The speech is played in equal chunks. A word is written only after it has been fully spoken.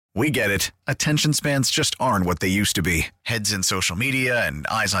We get it. Attention spans just aren't what they used to be. Heads in social media and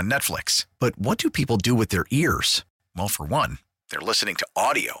eyes on Netflix. But what do people do with their ears? Well, for one, they're listening to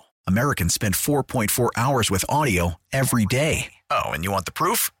audio. Americans spend 4.4 hours with audio every day. Oh, and you want the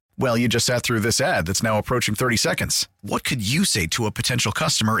proof? Well, you just sat through this ad that's now approaching 30 seconds. What could you say to a potential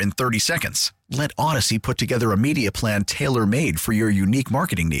customer in 30 seconds? Let Odyssey put together a media plan tailor-made for your unique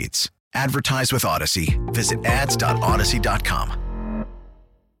marketing needs. Advertise with Odyssey. Visit ads.odyssey.com.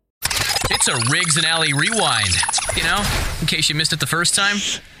 It's a Riggs and Alley rewind, you know, in case you missed it the first time.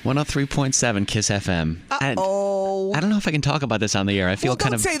 103.7 KISS FM. Uh-oh. I don't know if I can talk about this on the air. I feel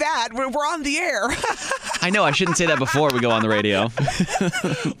don't say that. We're on the air. I know. I shouldn't say that before we go on the radio.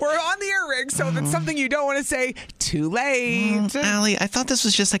 We're on the air, Riggs, so if it's something you don't want to say, too late. Allie, I thought this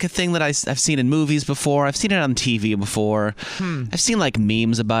was just like a thing that I've seen in movies before. I've seen it on TV before. I've seen like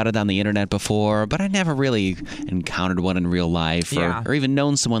memes about it on the internet before, but I never really encountered one in real life or even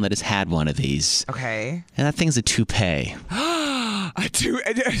known someone that has had one of these. Okay. And that thing's a toupee. A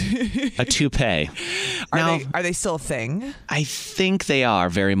toupee. Are they still a thing? I think they are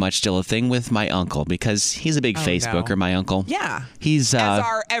very much still a thing with my uncle because he's a big Facebooker, my uncle. Yeah. He's as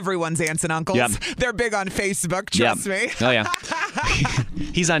are everyone's aunts and uncles. Yep. They're big on Facebook, trust me. Oh, yeah.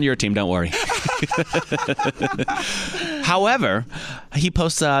 He's on your team, don't worry. However, he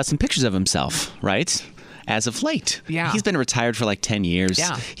posts some pictures of himself, right? As of late. Yeah. He's been retired for like 10 years.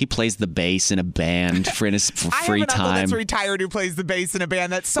 Yeah. He plays the bass in a band for his free I have an time. uncle that's retired who plays the bass in a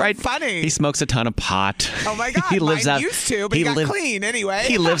band. That's so funny. He smokes a ton of pot. Oh my God. He lives Mine out, used to, but he got clean anyway.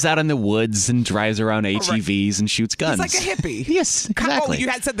 He lives out in the woods and drives around ATVs and shoots guns. He's like a hippie. Yes, exactly. Oh, you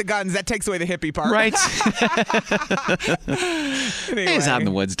had said the guns. That takes away the hippie part. Right. Anyway. He's out in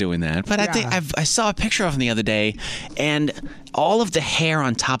the woods doing that. But I think I saw a picture of him the other day, and all of the hair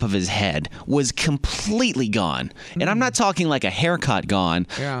on top of his head was completely gone. And I'm not talking like a haircut gone,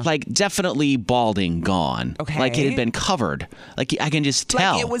 like definitely balding gone. Okay. Like it had been covered. Like I can just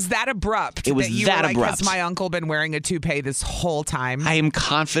tell. Like it was that abrupt. It was that you that were like, abrupt. Has my uncle been wearing a toupee this whole time? I am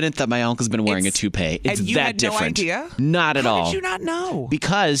confident that my uncle's been wearing a toupee. It's and you that had different. No idea? Not at all. How did you not know?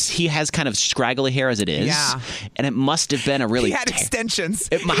 Because he has kind of scraggly hair as it is. Yeah. And it must have been a really... He had extensions.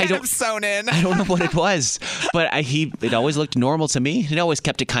 He had them sewn in. I don't know what it was. But it always looked normal to me. He always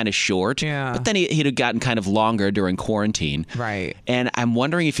kept it kind of short. Yeah. But then he'd have gotten kind of longer during quarantine. Right. And I'm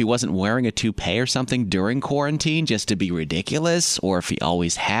wondering if he wasn't wearing a toupee or something during quarantine just to be ridiculous, or if he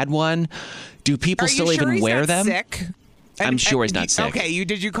always had one. Do people still even wear them? Sick? I'm sure he's not sick. Okay,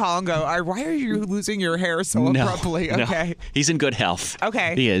 did you call and go, why are you losing your hair so abruptly? Okay. No. He's in good health.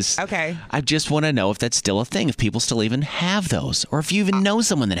 Okay. He is. Okay. I just want to know if that's still a thing, if people still even have those, or if you even know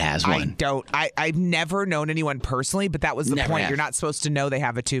someone that has one. I've never known anyone personally, but that was the point. Have. You're not supposed to know they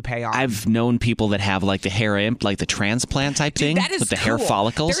have a toupee on. I've known people that have like the hair imp, like the transplant type thing that is with the cool. hair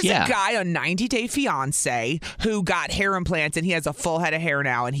follicles. There's a guy on 90 Day Fiance who got hair implants, and he has a full head of hair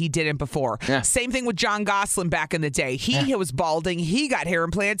now, and he didn't before. Yeah. Same thing with John Gosling back in the day. He was balding. He got hair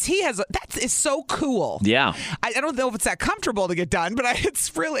implants. That is so cool. Yeah. I don't know if it's that comfortable to get done, but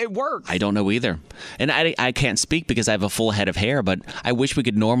it works. I don't know either. And I can't speak because I have a full head of hair, but I wish we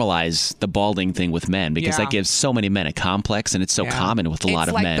could normalize the balding thing with men because that gives so many men a complex, and it's so common with a lot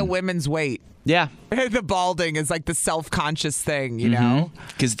of men. It's like the women's weight. Yeah. The balding is like the self-conscious thing, you know?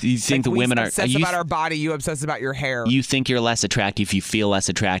 Because you think the women are... We obsess about our body, you obsess about your hair. You think you're less attractive, you feel less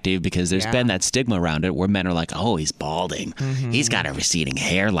attractive because there's been that stigma around it where men are like, oh, he's balding. He's got a receding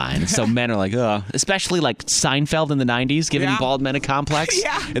hairline. And so men are like, oh. Especially like Seinfeld in the 90s, giving bald men a complex.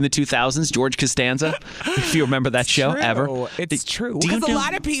 In the 2000s, George Costanza, if you remember that show ever. It's true. Because a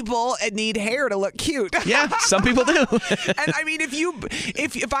lot of people need hair to look cute. Yeah, some people do. And I mean,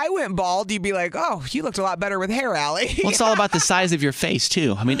 if I went bald, you'd be like, oh, you looked a lot better with hair, Allie. Well, it's all about the size of your face,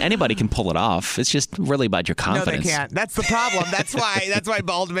 too. I mean, anybody can pull it off. It's just really about your confidence. No, they can't. That's the problem. That's why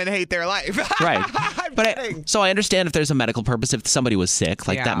bald men hate their life. Right. So I understand if there's a medical purpose, if somebody was sick,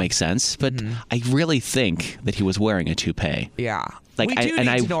 that makes sense. But I really think that he was wearing a toupee. Yeah. We do need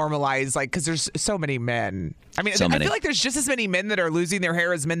to normalize, because there's so many men. I mean, I feel like there's just as many men that are losing their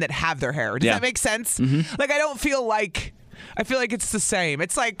hair as men that have their hair. Does that make sense? Like, I don't feel like... I feel like it's the same.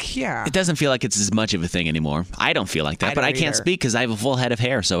 It's like, It doesn't feel like it's as much of a thing anymore. I don't feel like that, but I can't speak because I have a full head of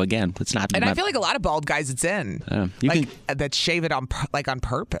hair. So again, it's not. And I feel like a lot of bald guys, it's in. That shave it on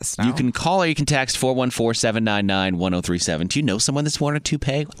purpose. No? You can call or you can text 414-799-1037. Do you know someone that's worn a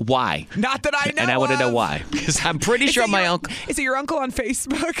toupee? Why? Not that I know. And I want to know why. Because I'm pretty sure my uncle. Is it your uncle on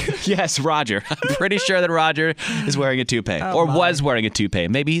Facebook? Yes, Roger. I'm pretty sure that Roger is wearing a toupee was wearing a toupee.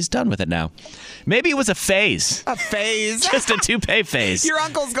 Maybe he's done with it now. Maybe it was a phase. A phase. just a toupee phase. Your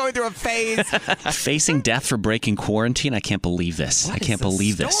uncle's going through a phase. Facing death for breaking quarantine. I can't believe this. I can't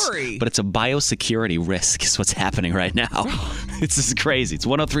believe this. But it's a biosecurity risk is what's happening right now. This is crazy. It's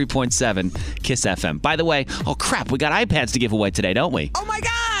 103.7 Kiss FM. By the way, oh crap, we got iPads to give away today, don't we? Oh my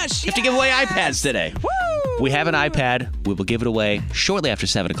gosh. You have to give away iPads today. Woo! We have an iPad. We will give it away shortly after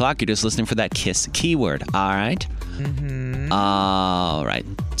 7 o'clock. You're just listening for that KISS keyword. All right? Mm-hmm. All right.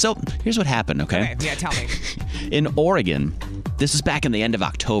 So here's what happened, okay? Yeah, tell me. In Oregon, this was back in the end of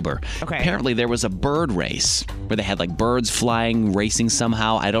October. Okay. Apparently there was a bird race where they had like birds flying, racing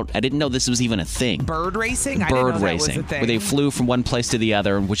somehow. I didn't know this was even a thing. Bird racing? I Bird didn't know racing. That was a thing. Where they flew from one place to the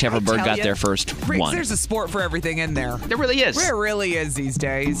other, and whichever bird got there first won. There's a sport for everything in there. There really is. There really is these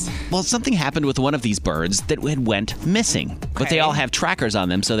days. Well, something happened with one of these birds that went missing. But they all have trackers on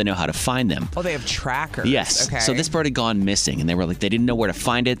them, so they know how to find them. Oh, they have trackers. Yes. Okay. So this bird had gone missing, and they were like, they didn't know where to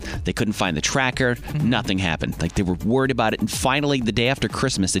find it. They couldn't find the tracker. Mm-hmm. Nothing happened. Like, they were worried about it. And finally, the day after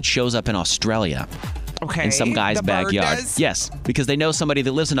Christmas, it shows up in Australia. Okay. In some guy's the bird backyard. does? Yes, because they know somebody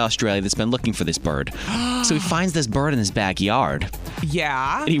that lives in Australia that's been looking for this bird. So he finds this bird in his backyard.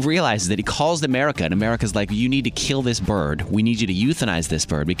 Yeah. And he realizes that he calls America, and America's like, you need to kill this bird. We need you to euthanize this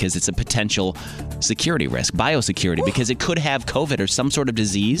bird because it's a potential security risk, biosecurity, because it could have COVID or some sort of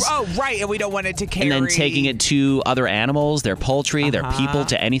disease. Oh, right. And we don't want it to carry. And then taking it to other animals, their poultry, their people,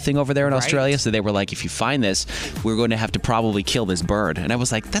 to anything over there in Australia. So they were like, if you find this, we're going to have to probably kill this bird. And I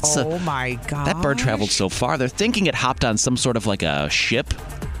was like, my God. That bird traveled so far. They're thinking it hopped on some sort of like a ship.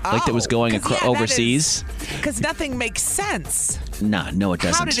 Like that was going overseas. Because nothing makes sense. No, it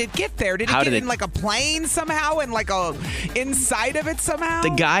doesn't. How did it get there? Did it get in like a plane somehow and like inside of it somehow? The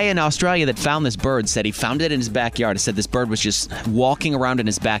guy in Australia that found this bird said he found it in his backyard. He said this bird was just walking around in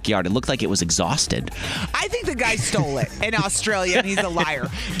his backyard. It looked like it was exhausted. I think the guy stole it in Australia and he's a liar.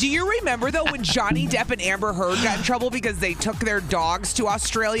 Do you remember though when Johnny Depp and Amber Heard got in trouble because they took their dogs to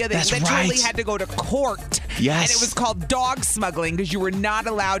Australia? They literally had to go to court. Yes. And it was called dog smuggling because you were not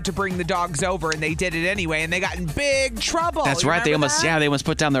allowed to bring the dogs over, and they did it anyway, and they got in big trouble. That's right. They almost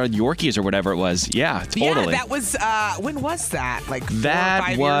put down their Yorkies or whatever it was. Yeah, totally. Yeah, that was when was that? Like 4 or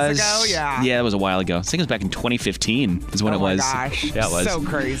 5 years ago? Yeah, that was a while ago. I think it was back in 2015 is when it was. Oh my gosh. Yeah, it was. So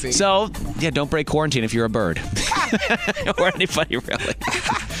crazy. So, yeah, don't break quarantine if you're a bird. Or anybody really.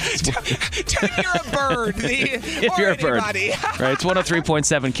 If you're a bird. If you're a bird. Right, it's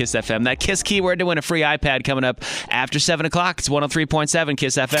 103.7 Kiss FM. That Kiss keyword to win a free iPad coming up after 7 o'clock. It's 103.7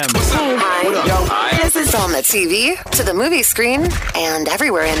 Kiss FM. Hey, hi. This is on the TV, to the movie screen, and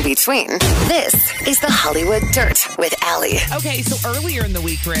everywhere in between. This is the Hollywood Dirt with Allie. Okay, so earlier in the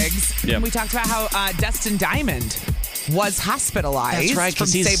week, Riggs, we talked about how Dustin Diamond was hospitalized. That's right, from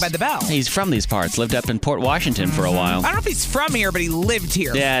Saved by the Bell. He's from these parts. Lived up in Port Washington for a while. I don't know if he's from here, but he lived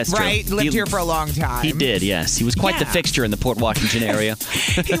here. Yeah, it's right? true. Lived here for a long time. He did, yes. He was quite the fixture in the Port Washington area.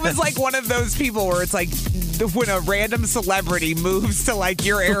 He was like one of those people where it's like when a random celebrity moves to like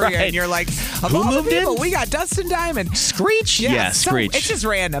your area and you're like, of all the people, we got Dustin Diamond. Screech? Yeah, Screech. So it's just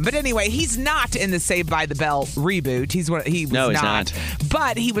random. But anyway, he's not in the Saved by the Bell reboot. He was not.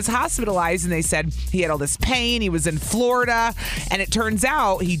 But he was hospitalized and they said he had all this pain. He was in Florida. And it turns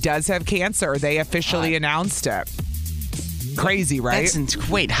out he does have cancer. They officially announced it. Crazy, right?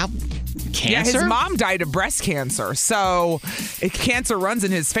 Wait, how? Cancer? Yeah, his mom died of breast cancer. So cancer runs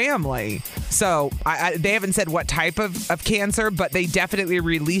in his family. So they haven't said what type of cancer, but they definitely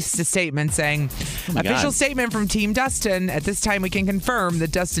released a statement saying, official statement from Team Dustin. At this time, we can confirm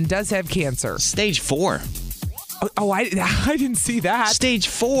that Dustin does have cancer. Stage 4. Oh, I didn't see that. Stage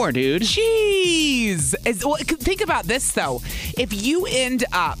 4, dude. Jeez. Think about this, though. If you end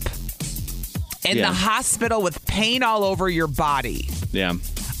up in the hospital with pain all over your body,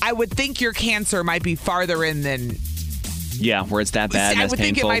 I would think your cancer might be farther in than... Yeah, where it's that bad. I would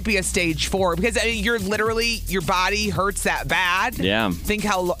think it might be a stage 4 because you're literally, your body hurts that bad. Yeah. Think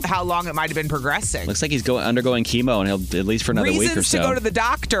how long it might have been progressing. Looks like he's undergoing chemo, and he'll at least for another week or so. Reasons to go to the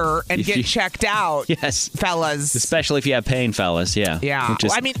doctor and get checked out. Yes, fellas. Especially if you have pain, fellas. Yeah. Yeah.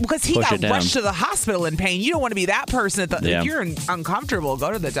 I mean, because he got rushed to the hospital in pain. You don't want to be that person. If you're uncomfortable,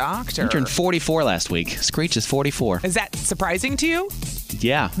 go to the doctor. He turned 44 last week. Screech is 44. Is that surprising to you?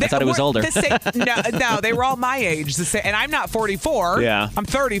 Yeah, I thought he was older. No, they were all my age. And I'm not 44. Yeah. I'm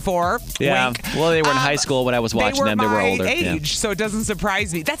 34. Yeah. Wink. Well, they were in high school when I was watching them. They were older. They were my age, so it doesn't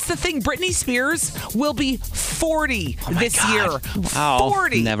surprise me. That's the thing. Britney Spears will be 40 this year. Wow.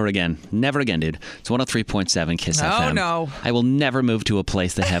 40. Never again. Never again, dude. It's 103.7 Kiss FM. Oh, no. I will never move to a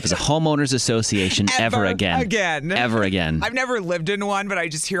place that has a homeowners association ever again. Ever again. I've never lived in one, but I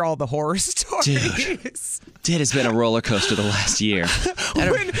just hear all the horror stories. Dude, it's been a roller coaster the last year.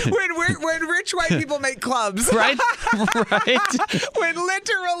 when rich white people make clubs. Right? When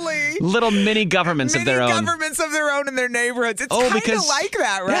literally little mini governments of their own. Governments of their own in their neighborhoods. It's kind of like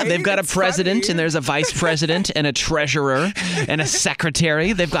that, right? Yeah, they've got it's a president funny. and there's a vice president and a treasurer and a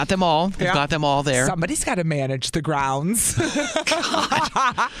secretary. They've got them all. They've got them all there. Somebody's got to manage the grounds.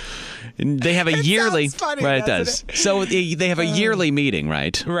 And they have a yearly, funny, right? It does. So they have a yearly meeting,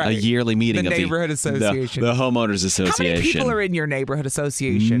 right? Right. A yearly meeting The of neighborhood association. the homeowners association. How many people are in your neighborhood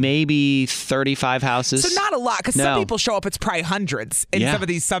association? Maybe 35 houses. So not a lot, because some people show up. It's probably hundreds in some of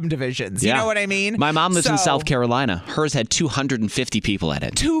these subdivisions. You know what I mean? My mom lives in South Carolina. Hers had 250 people at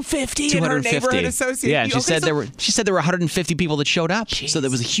it. 250 in her neighborhood association. Yeah, and she said there were 150 people that showed up. Jeez. So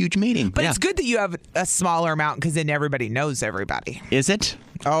there was a huge meeting. But it's good that you have a smaller amount because then everybody knows everybody. Is it?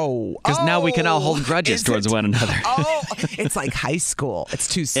 Oh. Because now we can all hold grudges towards one another. Oh, it's like high school. It's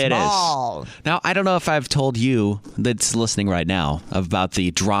too small. It is. Now, I don't know if I've told you that's listening right now about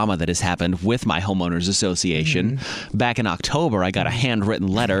the drama that has happened with my homeowners association. Mm-hmm. Back in October, I got a handwritten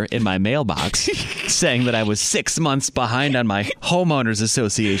letter in my mailbox saying that I was 6 months behind on my homeowners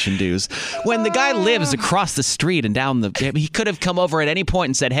association dues. When the guy lives across the street and he could have come over at any point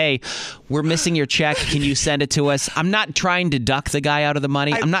and said, "Hey, we're missing your check. Can you send it to us?" I'm not trying to duck the guy out of the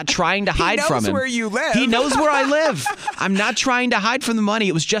money. I'm not trying to hide from him. He knows where you live. He knows where I live. I'm not trying to hide from the money.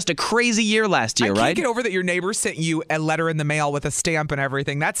 It was just a crazy year last year, right? I can't get over that your neighbor sent you a letter in the mail with a stamp and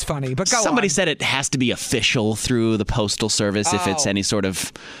everything. That's funny, but Somebody said it has to be official through the Postal Service if it's any sort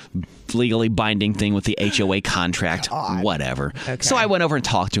of legally binding thing with the HOA contract, whatever. Okay. So I went over and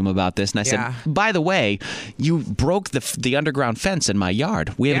talked to him about this, and I said, by the way, you broke the underground fence in my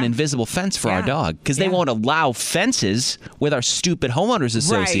yard. We have an invisible fence for our dog because they won't allow fences with our stupid homeowners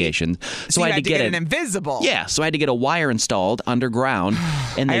association. Right. So I had to get an invisible. Yeah, so I had to get a wire installed underground,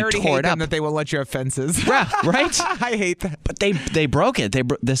 and they tore it up. That they will let you have fences. Right? I hate that. But they broke it.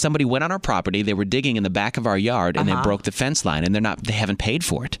 Somebody went on our property. They were digging in the back of our yard, and they broke the fence line, and they haven't paid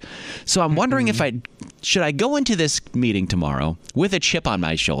for it. So I'm wondering if should I go into this meeting tomorrow with a chip on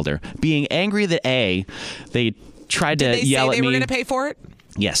my shoulder, being angry that they tried to yell at me. They were going to pay for it?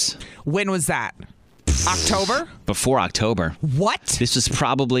 Yes. When was that? October? Before October. What? This was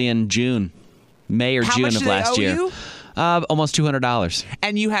probably in May or June of last year. You? Almost $200.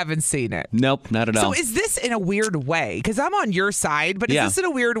 And you haven't seen it? Nope, not at all. So is this in a weird way? Because I'm on your side, but is this in a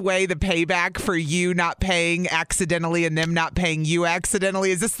weird way the payback for you not paying accidentally and them not paying you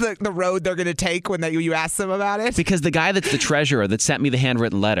accidentally? Is this the road they're going to take when you ask them about it? Because the guy that's the treasurer that sent me the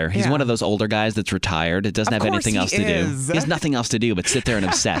handwritten letter, he's one of those older guys that's retired. It doesn't have anything else to do. He has nothing else to do but sit there and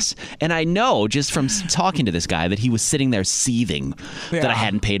obsess. And I know just from talking to this guy that he was sitting there seething that I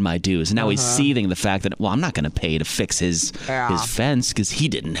hadn't paid my dues. And now he's seething the fact that, I'm not going to pay to fix his fence because he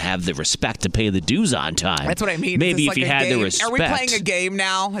didn't have the respect to pay the dues on time. That's what I mean. Maybe if he had the respect. Are we playing a game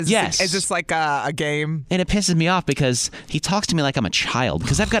now? Yes. Is this like a game? And it pisses me off because he talks to me like I'm a child.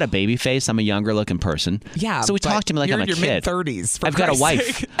 Because I've got a baby face. I'm a younger looking person. Yeah. So he talks to me like I'm a kid. You're in your mid-30s. I've got a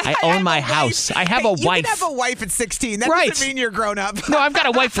wife. I own my house. I have a wife. You can have a wife at 16. That doesn't mean you're grown up. No, I've got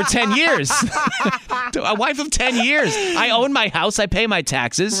a wife for 10 years. A wife of 10 years. I own my house. I pay my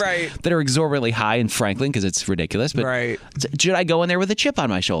taxes. Right. That are exorbitantly high in Franklin because it's ridiculous. But should I go in there with a chip on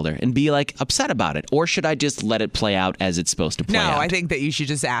my shoulder and be like upset about it? Or should I just let it play out as it's supposed to play out? No, I think that you should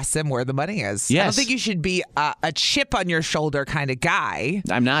just ask them where the money is. Yes. I don't think you should be a chip on your shoulder kind of guy.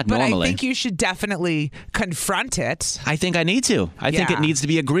 I'm not but normally. I think you should definitely confront it. I think I need to. I think it needs to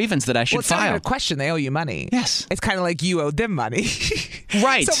be a grievance that I should file. Well, it's not even a question. They owe you money. Yes. It's kind of like you owe them money.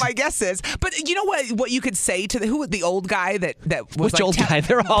 Right. So my guess is, but you know what you could say to the old guy that was Which old guy?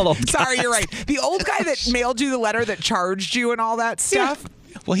 They're all old guys. Sorry, you're right. The old guy that mailed you the letter that charged you and all that stuff.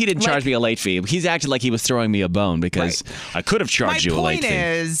 Yeah. Well, he didn't charge me a late fee. He's acted like he was throwing me a bone because I could have charged you a late fee. My point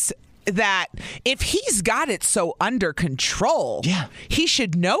is that if he's got it so under control, he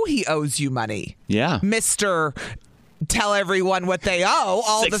should know he owes you money. Yeah. Mr. Tell everyone what they owe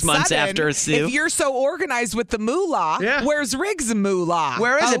all 6 of a months sudden. after a sue. If you're so organized with the moolah, where's Riggs' moolah?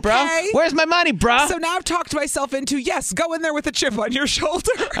 Where is it, bro? Where's my money, bro? So now I've talked myself into, yes, go in there with a chip on your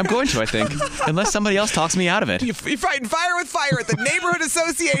shoulder. I'm going to, I think. Unless somebody else talks me out of it. You're fighting fire with fire at the neighborhood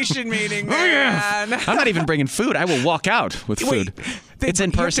association meeting, man. I'm not even bringing food. I will walk out with food. It's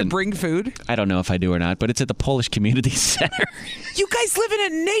in person. You have to bring food? I don't know if I do or not, but it's at the Polish Community Center. You guys live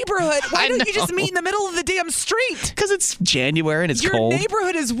in a neighborhood. Why don't you just meet in the middle of the damn street? Because it's January and it's cold. Your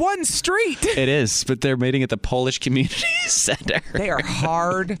neighborhood is one street. It is, but they're meeting at the Polish Community Center. They are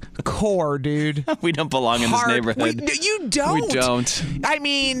hardcore, dude. We don't belong in this neighborhood. You don't. We don't. I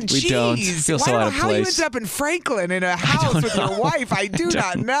mean, we don't. Feel so out of how place. you ended up in Franklin in a house with your wife, I do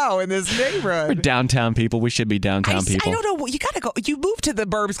not know in this neighborhood. We're downtown people. We should be downtown people. I don't know. You got to go. You moved moved to the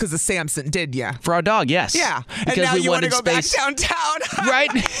burbs because of Samson, did you? For our dog, yes. Yeah. Because and now we you want to wanted go space. back downtown. Right?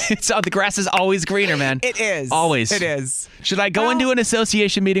 So the grass is always greener, man. It is. Always. It is. Should I go into an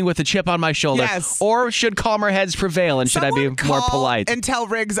association meeting with a chip on my shoulder? Yes. Or should calmer heads prevail and should I be more polite? And tell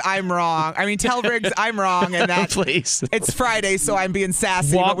Riggs I'm wrong. Tell Riggs I'm wrong and that Please. it's Friday, so I'm being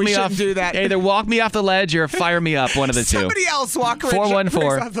sassy, Walk but we me shouldn't off, do that. Either walk me off the ledge or fire me up, one of the two. Somebody else walk Riggs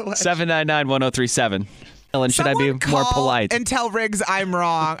off the ledge. 414-799-1037. Ellen, should I be Someone more call polite? And tell Riggs I'm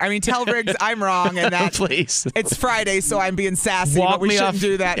wrong. Tell Riggs I'm wrong and that Please. it's Friday, so I'm being sassy, Walk but we me shouldn't off,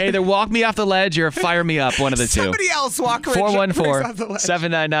 do that. Either walk me off the ledge or fire me up, one of the two. Somebody else walk Riggs off the ledge.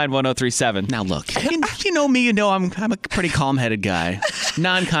 414-799-1037. Now look, you know me, you know I'm a pretty calm-headed guy,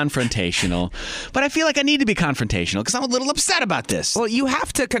 non-confrontational, but I feel like I need to be confrontational because I'm a little upset about this. Well, you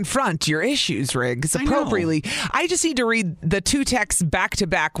have to confront your issues, Riggs, appropriately. I just need to read the two texts back to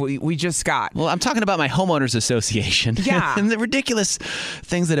back we just got. Well, I'm talking about my homeowners association. Yeah. And the ridiculous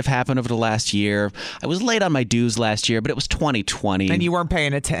things that have happened over the last year. I was late on my dues last year, but it was 2020. And you weren't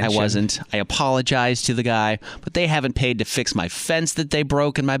paying attention. I wasn't. I apologized to the guy, but they haven't paid to fix my fence that they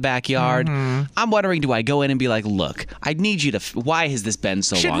broke in my backyard. I'm wondering, do I go in and be like, look, I need you to, why has this been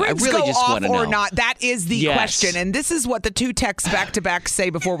so Should long? Riggs I really go just off want to know. or not? That is the Yes. question. And this is what the two texts back to back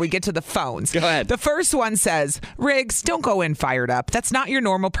say before we get to the phones. Go ahead. The first one says, Riggs, don't go in fired up. That's not your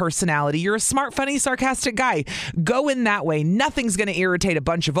normal personality. You're a smart, funny, sarcastic guy. Go in that way. Nothing's going to irritate a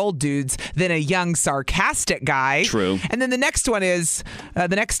bunch of old dudes than a young, sarcastic guy. True. And then the next one is, the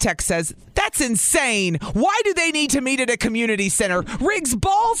next text says, that's insane. Why do they need to meet at a community center? Riggs,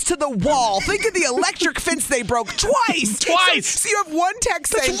 balls to the wall. Think of the electric fence they broke twice. So you have one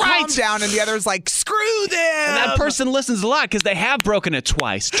text saying, calm down, and the other's like, screw them. And that person listens a lot because they have broken it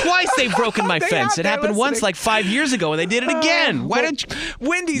twice. Twice they've broken my fence. It happened once like 5 years ago, and they did it again. Why don't you?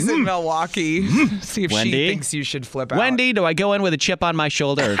 Wendy's in Milwaukee. See if Wendy? she thinks you should flip out. Wendy, do I go in with a chip on my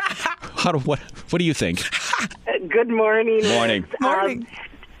shoulder? What do you think? Good morning. Morning. Morning.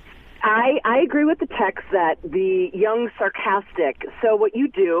 I agree with the text that the young sarcastic. So what you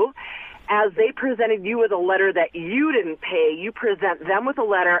do, as they presented you with a letter that you didn't pay, you present them with a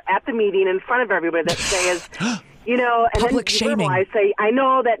letter at the meeting in front of everybody that says, you know, and Public then shaming. I say, I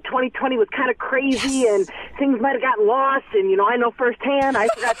know that 2020 was kind of crazy and things might have gotten lost, and, you know, I know firsthand I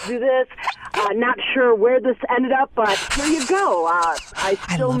forgot to do this. Not sure where this ended up, but here you go. I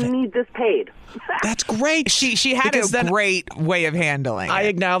still need this paid. That's great. She had Because a then great way of handling I it.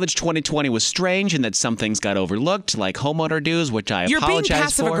 acknowledge 2020 was strange and that some things got overlooked, like homeowner dues, which I You're being apologize for.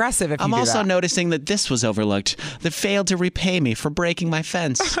 passive-aggressive if you I'm do also that. noticing that this was overlooked. They failed to repay me for breaking my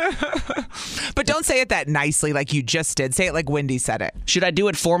fence. But don't say it that nicely like you just did. Say it like Wendy said it. Should I do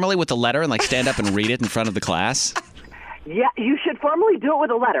it formally with a letter and like stand up and read it in front of the class? Yeah, you should formally do it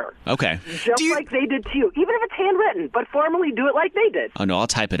with a letter. Okay. Just like they did to you. Even if it's handwritten, but formally do it like they did. Oh, no, I'll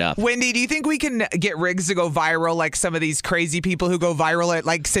type it up. Wendy, do you think we can get Riggs to go viral like some of these crazy people who go viral at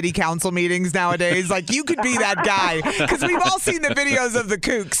like city council meetings nowadays? Like you could be that guy because we've all seen the videos of the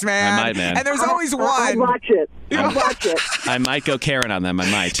kooks, man. I might, man. And there's always one. I'd watch it. I'd watch it. I might go Karen on them. I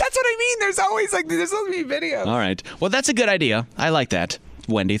might. That's what I mean. There's always there's supposed to be videos. All right. Well, that's a good idea. I like that.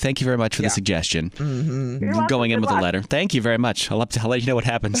 Wendy, thank you very much for the suggestion. Mm-hmm. Going in with a letter. Thank you very much. I'll let you know what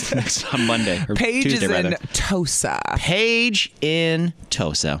happens next on Monday or Paige Tuesday, is in rather. Tosa. Paige in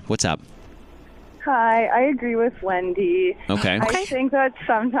Tosa. What's up? Hi, I agree with Wendy. Okay. I think that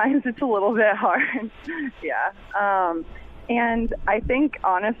sometimes it's a little bit hard. Yeah. And I think,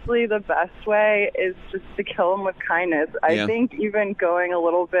 honestly, the best way is just to kill them with kindness. I think even going a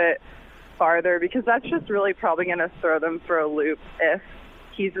little bit farther, because that's just really probably going to throw them for a loop if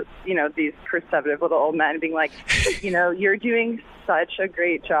he's, you know, these perceptive little old men being like, you know, you're doing such a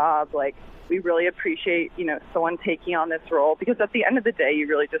great job. Like, we really appreciate, you know, someone taking on this role, because at the end of the day, you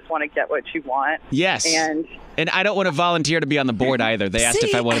really just want to get what you want. Yes. And I don't want to volunteer to be on the board either. They asked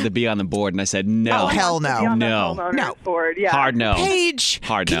if I wanted to be on the board, and I said no. Oh, hell no. No. Board, yeah. Hard no. Paige,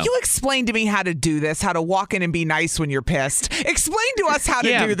 Hard can no. you explain to me how to do this? How to walk in and be nice when you're pissed? Explain to us how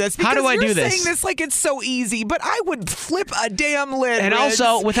to do this. How do I you're do this? saying this like it's so easy, but I would flip a damn lid. And Riggs.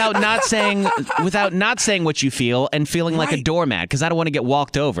 also without not saying what you feel and feeling like a doormat, because I don't want to get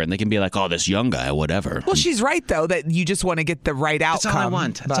walked over and they can be like, oh, this young guy, whatever. Well, she's right though that you just want to get the right outcome. That's all I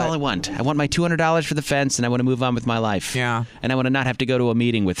want. That's all I want. I want my $200 for the fence, and I want to move on with my life. Yeah. And I want to not have to go to a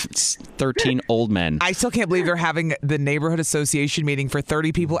meeting with 13 old men. I still can't believe they're having the neighborhood association meeting for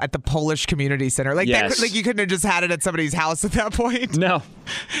 30 people at the Polish Community Center. Like, Yes. like you couldn't have just had it at somebody's house at that point. No,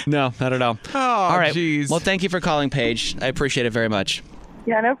 not at all. Oh, all right. jeez. Well, thank you for calling, Paige. I appreciate it very much.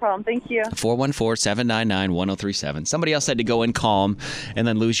 Yeah, no problem. Thank you. 414-799-1037. Somebody else said to go in calm and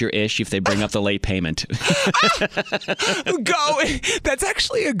then lose your ish if they bring up the late payment. That's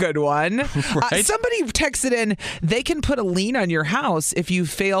actually a good one. Right? Somebody texted in, they can put a lien on your house if you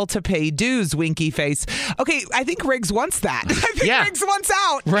fail to pay dues, winky face. Okay, I think Riggs wants that. I think Riggs wants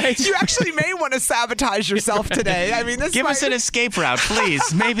out. Right. You actually may want to sabotage yourself today. I mean, Give us an escape route,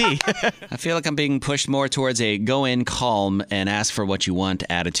 please. Maybe. I feel like I'm being pushed more towards a go in calm and ask for what you want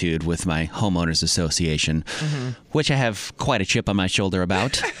attitude with my homeowners association, which I have quite a chip on my shoulder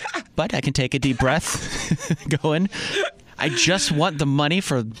about. But I can take a deep breath. Go in. I just want the money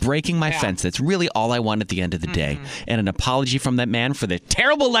for breaking my fence. That's really all I want at the end of the day. And an apology from that man for the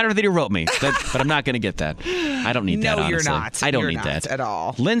terrible letter that he wrote me. But I'm not going to get that. I don't need that, honestly. No, you're not. I don't You're need not that at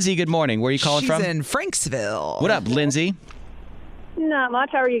all. Lindsay, good morning. Where are you calling from? She's in Franksville. What up, Lindsay? Not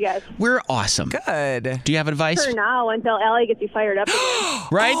much. How are you guys? We're awesome. Good. Do you have advice? For now, until Allie gets you fired up again.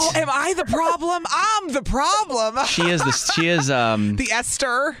 Right? Oh, am I the problem? I'm the problem. She is the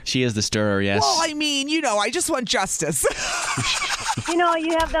Esther. She is the stirrer, yes. Well, I mean, I just want justice. You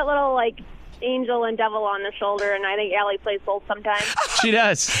have that little, angel and devil on the shoulder, and I think Allie plays both sometimes. She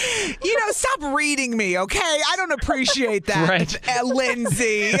does. Stop reading me, okay? I don't appreciate that, right.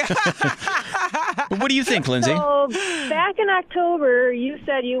 Lindsay. What do you think, Lindsay? So, back in October, you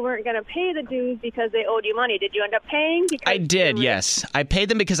said you weren't going to pay the dues because they owed you money. Did you end up paying? I did, yes. I paid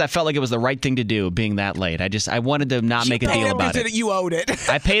them because I felt like it was the right thing to do, being that late. I wanted to not make a deal about it. You owed it.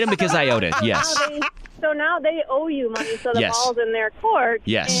 I paid them because I owed it, yes. So now they owe you money, so the Yes. ball's in their court.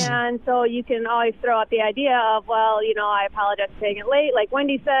 Yes. And so you can always throw out the idea of, I apologize for paying it late. Like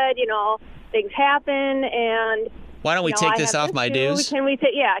Wendy said, things happen, and why don't we take this off my dues? Can we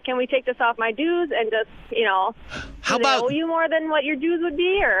take this off my dues and just, How do about they owe you more than what your dues would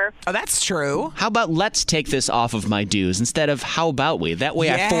be, or? Oh, that's true. How about let's take this off of my dues instead of how about we? That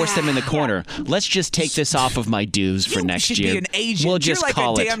way I force them in the corner. Let's just take this off of my dues for next year. You should be an agent. We'll just You're like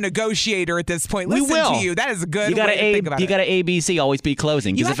call a damn negotiator at this point. Listen we will. to you. That is a good you gotta way to think about it. You got to ABC always be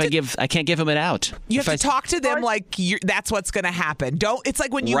closing, because I can't give them it out. You have to talk to them like that's what's going to happen. It's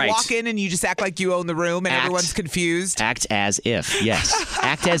like when you walk in and you just act like you own the room and everyone's confused. Act as if, yes.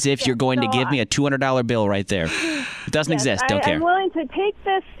 Act as if you're going to give me a $200 bill right there. It doesn't exist. Don't care. I'm willing to take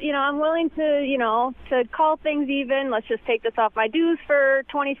this, I'm willing to, to call things even. Let's just take this off my dues for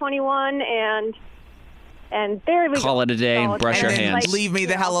 2021 and there we go. Call it a day and brush your hands. Leave me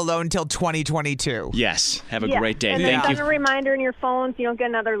the hell alone until 2022. Yes. Have a great day. And Thank then you. set a reminder in your phone so you don't get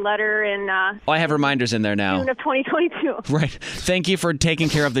another letter in I have reminders in there now. June of 2022. Right. Thank you for taking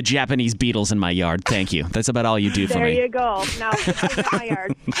care of the Japanese beetles in my yard. Thank you. That's about all you do for me. There you go. Now, in my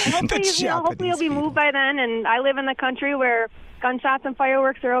yard. Hopefully you'll be moved by then, and I live in the country where gunshots and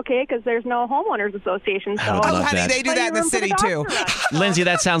fireworks are okay because there's no homeowners association. So, honey, they do that in the city too. Lindsay,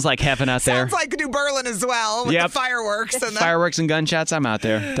 that sounds like heaven out there. Sounds like New Berlin as well with the fireworks. And fireworks and gunshots. I'm out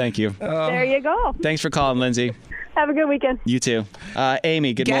there. Thank you. There you go. Thanks for calling, Lindsay. Have a good weekend. You too.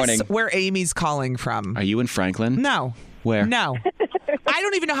 Amy, good morning. Guess where Amy's calling from? Are you in Franklin? No. Where? No. I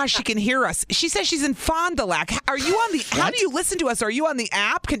don't even know how she can hear us. She says she's in Fond du Lac. Are you on the? How do you listen to us? Are you on the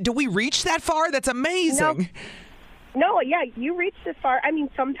app? Do we reach that far? That's amazing. No, yeah, you reached as far. I mean,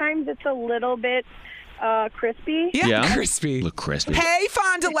 sometimes it's a little bit crispy. Yeah, crispy. Look crispy. Hey,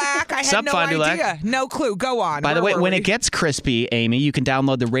 Fond du Lac. I had Sup, no Fond du idea. Lac? No clue. Go on. By the way, when it gets crispy, Amy, you can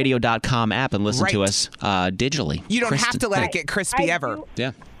download the radio.com app and listen to us digitally. You don't have to let it get crispy ever.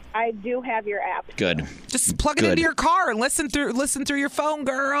 Yeah. I do have your app. Good. Just plug it into your car and listen through your phone,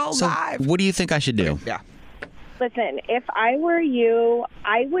 girl. So, live. what do you think I should do? Yeah. Listen, if I were you,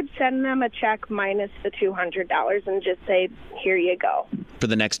 I would send them a check minus the $200 and just say, here you go. For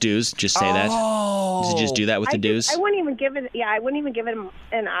the next dues, just say that? Just do that with the dues? I wouldn't even give it, I wouldn't even give it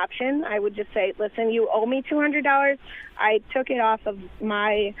an option. I would just say, listen, you owe me $200. I took it off of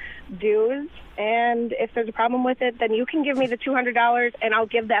my dues, and if there's a problem with it, then you can give me the $200 and I'll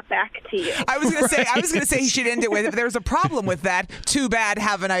give that back to you. I was gonna say he should end it with, if there's a problem with that, too bad,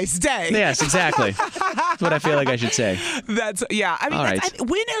 have a nice day. Yes, exactly. That's what I feel like I should say. I mean,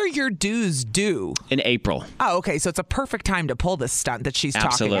 when are your dues due? In April. Oh, okay. So it's a perfect time to pull this stunt that she's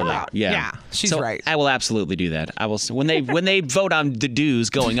talking about. Yeah, she's right. I will absolutely do that. I will when they vote on the dues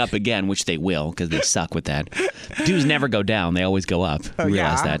going up again, which they will because they suck with that. Dues never go down; they always go up. You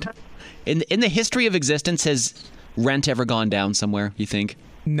realize that? In the history of existence, has rent ever gone down somewhere? You think?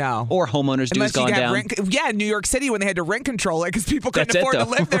 No. Or homeowners dues gone down? In New York City when they had to rent control it because people couldn't afford to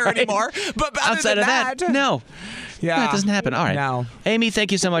live there anymore. But outside of that, no. Yeah, that doesn't happen. All right. No. Amy,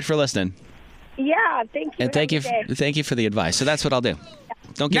 thank you so much for listening. Yeah, thank you. And thank you for the advice. So that's what I'll do.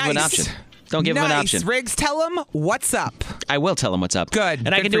 Don't give them an option. Don't give him an option. Riggs, tell him what's up. I will tell him what's up. Good.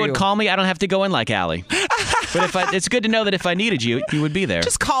 And I can do it calmly. I don't have to go in like Allie. But it's good to know that if I needed you, you would be there.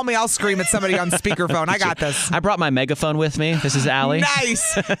 Just call me. I'll scream at somebody on speakerphone. I got this. I brought my megaphone with me. This is Allie.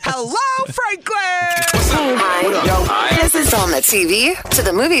 Nice. Hello, Franklin. Hi. This is on the TV, to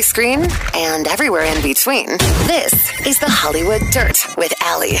the movie screen, and everywhere in between. This is the Hollywood Dirt with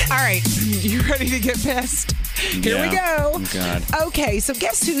Allie. All right. You ready to get pissed? Here we go. Oh, God. Okay, so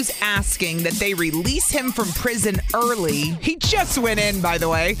guess who's asking that they release him from prison early? He just went in, by the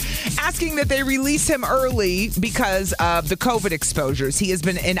way, asking that they release him early because of the COVID exposures. He has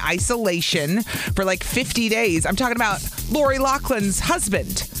been in isolation for like 50 days. I'm talking about Lori Loughlin's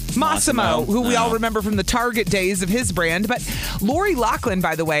husband, Massimo, who we all remember from the Target days of his brand. But Lori Loughlin,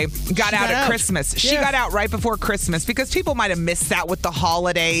 by the way, got out at Christmas. She got out right before Christmas because people might have missed that with the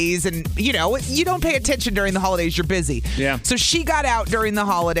holidays. And, you know, you don't pay attention during the holidays. You're busy. Yeah. So she got out during the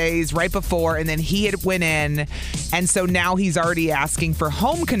holidays right before, and then he had went in. And so now he's already asking for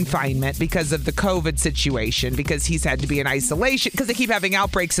home confinement because of the COVID situation, because he's had to be in isolation because they keep having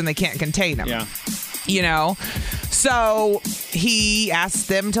outbreaks and they can't contain them. Yeah. You know, so he asked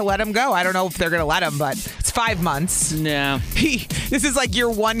them to let him go. I don't know if they're going to let him, but it's 5 months. No. This is like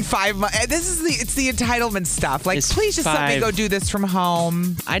your 5 month. It's the entitlement stuff. Like, please just let me go do this from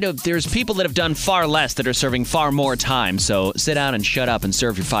home. I know there's people that have done far less that are serving far more time. So sit down and shut up and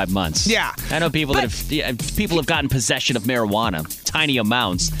serve your 5 months. Yeah. I know people people have gotten possession of marijuana, tiny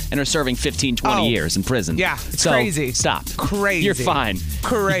amounts, and are serving 15, 20 years in prison. Yeah. It's so crazy. Stop. Crazy. You're fine.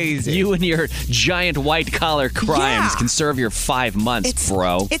 Crazy. You and your giant white collar crimes can serve your 5 months,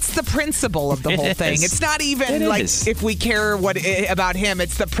 bro. It's the principle of the whole thing. It's not even if we care about him.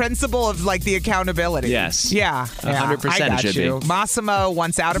 It's the principle of like the accountability. Yes. Yeah. 100% I got should you. be. Massimo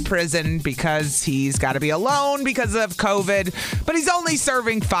wants out of prison because he's got to be alone because of COVID, but he's only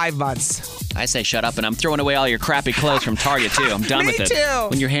serving 5 months. I say shut up, and I'm throwing away all your crappy clothes from Target, too. I'm done with it. Me too.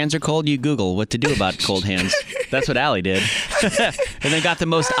 When your hands are cold, you Google what to do about cold hands. That's what Allie did. And they got the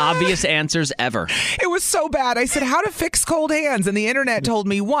most obvious answers ever. It was so bad. I said, how to fix cold hands? And the internet told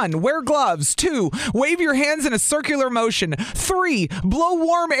me 1, wear gloves. 2, wave your hands in a circular motion. 3, blow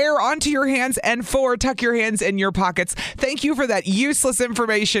warm air onto your hands. And 4, tuck your hands in your pockets. Thank you for that useless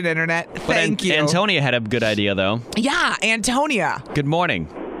information, internet. Thank you. Antonia had a good idea, though. Yeah, Antonia. Good morning.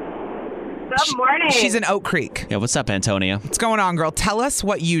 Good morning. She's in Oak Creek. Yeah, what's up, Antonia? What's going on, girl? Tell us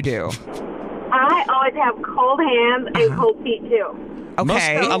what you do. I always have cold hands and cold feet, too.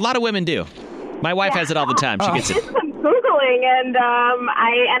 Okay. A lot of women do. My wife has it all the time. She gets it. I did some Googling, and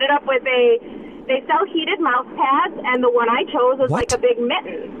I ended up with they sell heated mouse pads, and the one I chose was like a big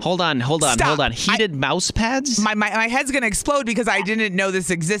mitten. Hold on. Stop. Heated mouse pads? My head's going to explode because I didn't know this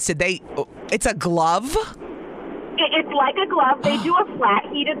existed. It's a glove? It's like a glove. They do a flat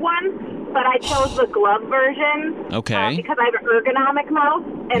heated one, but I chose the glove version. Okay. Because I have an ergonomic mouse,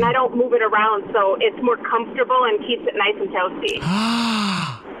 and I don't move it around, so it's more comfortable and keeps it nice and toasty.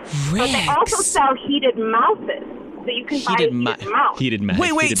 But they also sell heated mouses. So you can buy a heated mouse.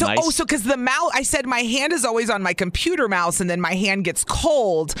 Wait. So because the mouse, I said my hand is always on my computer mouse, and then my hand gets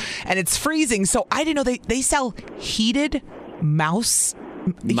cold and it's freezing. So I didn't know they sell heated mouse.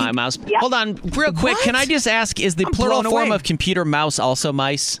 My mouse. Yep. Hold on, real quick. What? Can I just ask, is the plural form of computer mouse also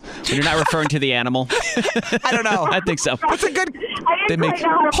mice? When you're not referring to the animal? I don't know. I think so. That's a good.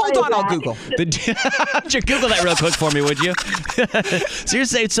 Hold on, I'll Google. Google that real quick for me, would you? So you're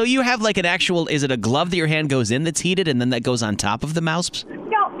saying, so you have like an actual, is it a glove that your hand goes in that's heated and then that goes on top of the mouse?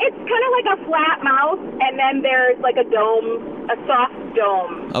 No, it's kind of like a flat mouse, and then there's like a dome, a soft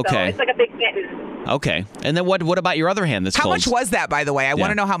dome. Okay. So it's like a big mitten. Okay. And then what about your other hand that's cold? How much was that, by the way? I want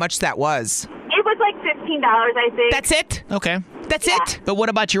to know how much that was. It was like $15, I think. That's it? Okay. That's it? But what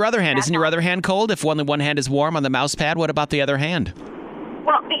about your other hand? Isn't your other hand cold? If one hand is warm on the mouse pad, what about the other hand?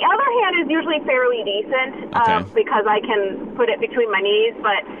 Well, the other hand is usually fairly decent because I can put it between my knees,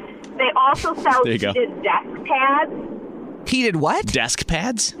 but they also sell heated desk pads. Heated what? Desk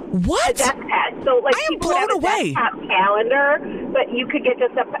pads? What? A desk pad. So like I am people blown have a away. desktop calendar, but you could get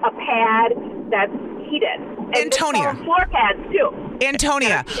just a pad that's heated. And Antonia. Floor pads too.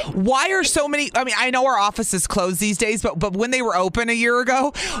 Antonia, why are so many? I mean, I know our office is closed these days, but when they were open a year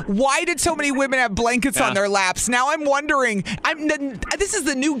ago, why did so many women have blankets on their laps? Now I'm wondering. This is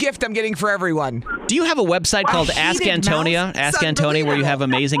the new gift I'm getting for everyone. Do you have a website called Ask Antonia? Ask Antonia, where you have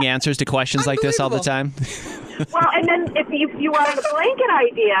amazing answers to questions like this all the time? Well, and then if you wanted a blanket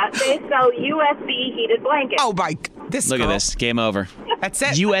idea, they sell USB heated blankets. Oh, my. Look at this. Game over. That's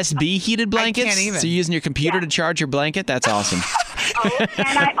it. USB heated blankets? I can't even. So you're using your computer to charge your blanket? That's awesome.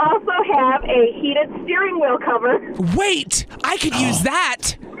 And I also have a heated steering wheel cover. Wait, I could use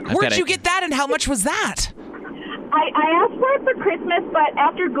that. Where'd you get that, and how much was that? I asked for it for Christmas, but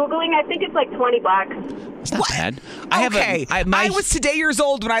after Googling, I think it's like $20. It's not bad. I was today years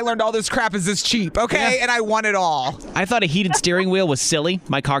old when I learned all this crap is this cheap, okay? Yeah. And I want it all. I thought a heated steering wheel was silly.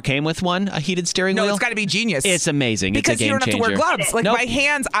 My car came with one, a heated steering wheel. No, it's got to be genius. It's amazing. Because it's a game changer. you don't have to wear gloves. Like my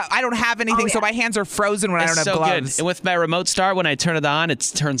hands, I don't have anything, so my hands are frozen when I don't have gloves. Good. And with my remote start, when I turn it on,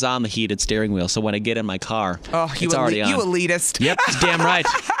 it turns on the heated steering wheel. So when I get in my car, it's already on. You elitist. Yep, damn right.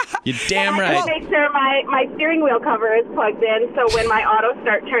 You're damn right. I make sure my steering wheel cover is plugged in, so when my auto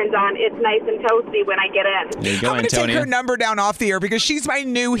start turns on, it's nice and toasty when I get in. There you go, I'm going to take her number down off the air because she's my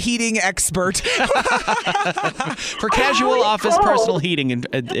new heating expert. For casual office personal heating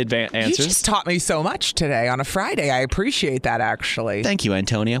answers. You just taught me so much today on a Friday. I appreciate that, actually. Thank you,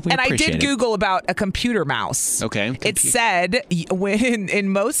 Antonia. We appreciate it. I did Google about a computer mouse. Okay. It said in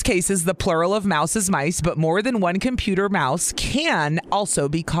most cases the plural of mouse is mice, but more than one computer mouse can also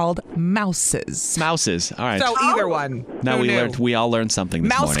be called mouses. Mouses. All right. So either one. Now we all learned something this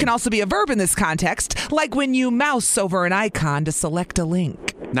morning. Mouse can also be a verb in this context, like when you mouse over an icon to select a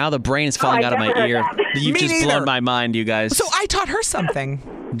link. Now the brain is falling out of my ear. You've just blown my mind, you guys. So I taught her something.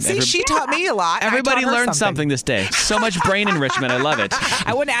 See, she taught me a lot. Everybody learned something this day. So much brain enrichment. I love it.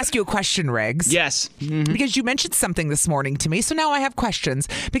 I want to ask you a question, Riggs. Yes. Mm-hmm. Because you mentioned something this morning to me. So now I have questions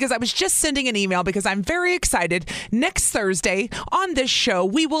because I was just sending an email because I'm very excited. Next Thursday on this show,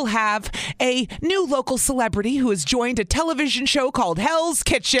 we will have a new local celebrity who has joined a television show called Hell's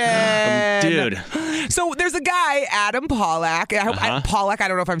Kitchen. Dude. So there's a guy, Adam Pollack. Pollack, I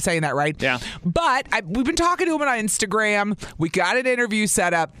don't know if I'm saying that right. Yeah. But we've been talking to him on Instagram. We got an interview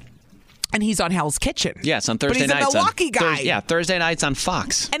set up. And he's on Hell's Kitchen. Yes, on Thursday nights. But he's a Milwaukee guy. Thursday nights on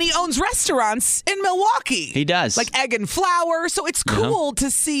Fox. And he owns restaurants in Milwaukee. He does. Like Egg and Flour. So it's cool to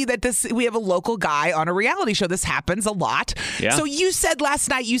see that we have a local guy on a reality show. This happens a lot. Yeah. So you said last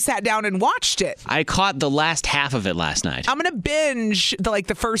night you sat down and watched it. I caught the last half of it last night. I'm going to binge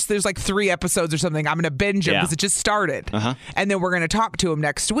the first, there's like 3 episodes or something. I'm going to binge them because it just started. And then we're going to talk to him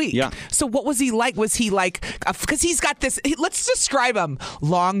next week. Yeah. So what was he like? Was he like, because he's got this, let's describe him.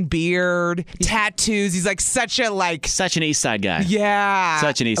 Long beard, tattoos. He's like such an East Side guy. Yeah.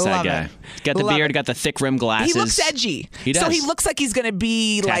 Such an East Side guy. Got the beard, got the thick rim glasses. He looks edgy. He does. So he looks like he's going to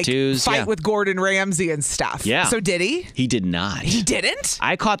be tattoos, fight with Gordon Ramsay and stuff. Yeah. So did he? He did not. He didn't?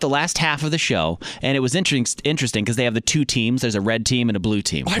 I caught the last half of the show, and it was interesting because they have the 2 teams. There's a red team and a blue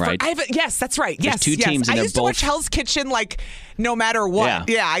team, right? Yes, that's right. There's 2 teams, and I used to watch Hell's Kitchen no matter what.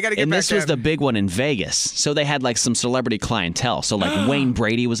 Yeah, I got to get back And this was the big one in Vegas. So they had some celebrity clientele. So Wayne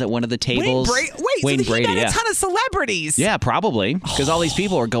Brady was at one of the tables. Wayne Brady, he met a ton of celebrities. Yeah, probably. Because all these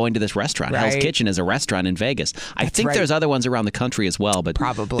people are going to this restaurant. Hell's Kitchen is a restaurant in Vegas. I think there's other ones around the country as well, but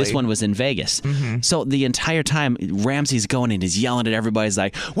this one was in Vegas. So the entire time, Ramsay's going and he's yelling at everybody. He's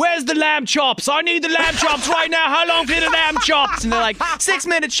like, "Where's the lamb chops? I need the lamb chops right now. How long for the lamb chops?" And they're like, 6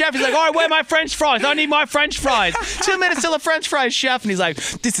 minutes, chef. He's like, "All right, where are my French fries? I need my French fries. 2 minutes till a French fries, chef." And he's like,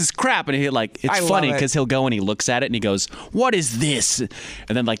 "This is crap." And it's funny because he'll go and he looks at it and he goes, "What is this?"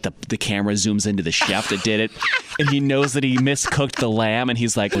 And then the camera zooms into the chef that did it, and he knows that he miscooked the lamb, and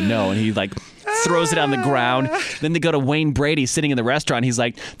he's like, "Oh no!" And he throws it on the ground. Then they go to Wayne Brady sitting in the restaurant. He's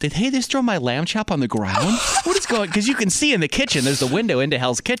like, "Did they just throw my lamb chop on the ground? What is going?" Because you can see in the kitchen, there's the window into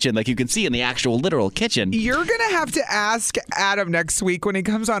Hell's Kitchen, you can see in the actual literal kitchen. You're gonna have to ask Adam next week when he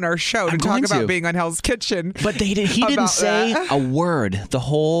comes on our show to talk about being on Hell's Kitchen. But he didn't say a word the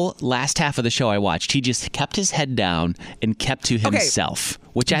whole last half of the show I watched. He just kept his head down and kept to himself.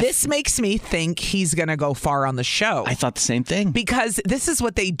 This makes me think he's going to go far on the show. I thought the same thing. Because this is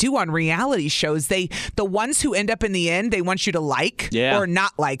what they do on reality shows. The ones who end up in the end, they want you to or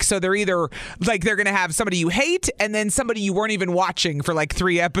not like. So they're either they're going to have somebody you hate and then somebody you weren't even watching for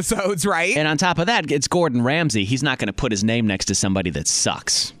 3 episodes, right? And on top of that, it's Gordon Ramsay. He's not going to put his name next to somebody that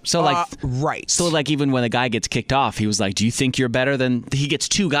sucks. So right. So even when the guy gets kicked off, he was like, "Do you think you're better than?" He gets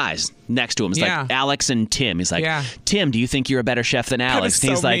 2 guys next to him. It's like Alex and Tim. He's like, "Tim, do you think you're a better chef than Alex?"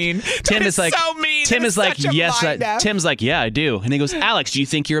 And he's mean. Tim is like, so mean. Tim is like, yes. Tim's like, yeah, I do. And he goes, "Alex, do you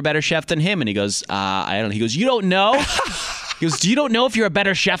think you're a better chef than him?" And he goes, "I don't know." He goes, "You don't know?" He goes, "Do you don't know if you're a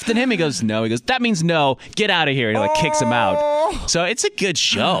better chef than him?" He goes, "No." He goes, "That means no. Get out of here." And he kicks him out. So it's a good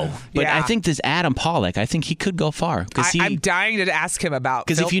show. But I think this Adam Pollack, I think he could go far. I'm dying to ask him about.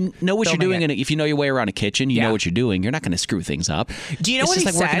 Because if you know what you're doing, and if you know your way around a kitchen, you know what you're doing, you're not going to screw things up. Do you know what he said?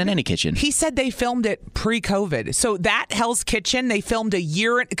 It's just like working in any kitchen. He said they filmed it pre-COVID. So that Hell's Kitchen, they filmed a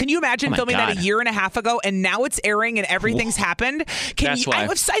year. Can you imagine filming that a year and a half ago, and now it's airing and everything's happened? I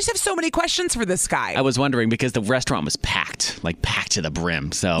just have so many questions for this guy. I was wondering because the restaurant was packed to the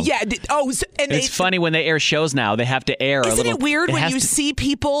brim. So yeah. it's funny when they air shows now, they have to air a little weird when you see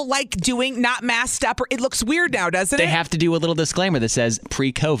people like doing not masked up? Or it looks weird now, doesn't it? They have to do a little disclaimer that says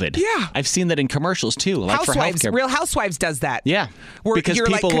pre-COVID. Yeah. I've seen that in commercials too. Like Housewives, for healthcare. Real Housewives does that. Yeah. Because you're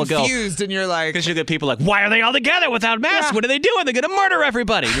people like confused and you're like... Because you get people like, why are they all together without masks? Yeah. What are they doing? They're going to murder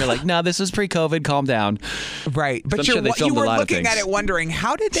everybody. And you're like, no, this is pre-COVID. Calm down. Right. But you were looking at it wondering,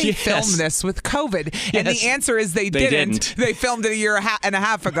 how did they film this with COVID? And the answer is they didn't. They filmed it a year and a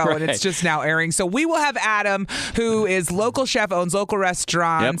half ago, and it's just now airing. So we will have Adam, who is local chef, owns local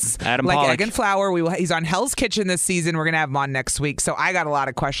restaurants. Yep. Adam like Pollack. Egg and Flour. He's on Hell's Kitchen this season. We're going to have him on next week. So I got a lot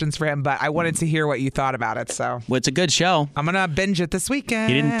of questions for him, but I wanted to hear what you thought about it. So well, it's a good show. I'm going to binge it this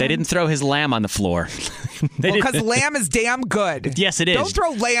weekend. They didn't throw his lamb on the floor. Because lamb is damn good. Yes, it is. Don't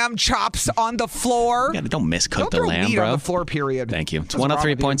throw lamb chops on the floor. Yeah, don't miscook the lamb, bro. Don't throw meat on the floor, period. Thank you. It's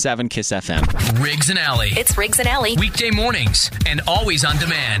 103.7 Kiss FM. Riggs and Alley. It's Riggs and Alley. Weekday mornings and always on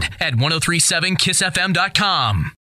demand at 1037kissfm.com.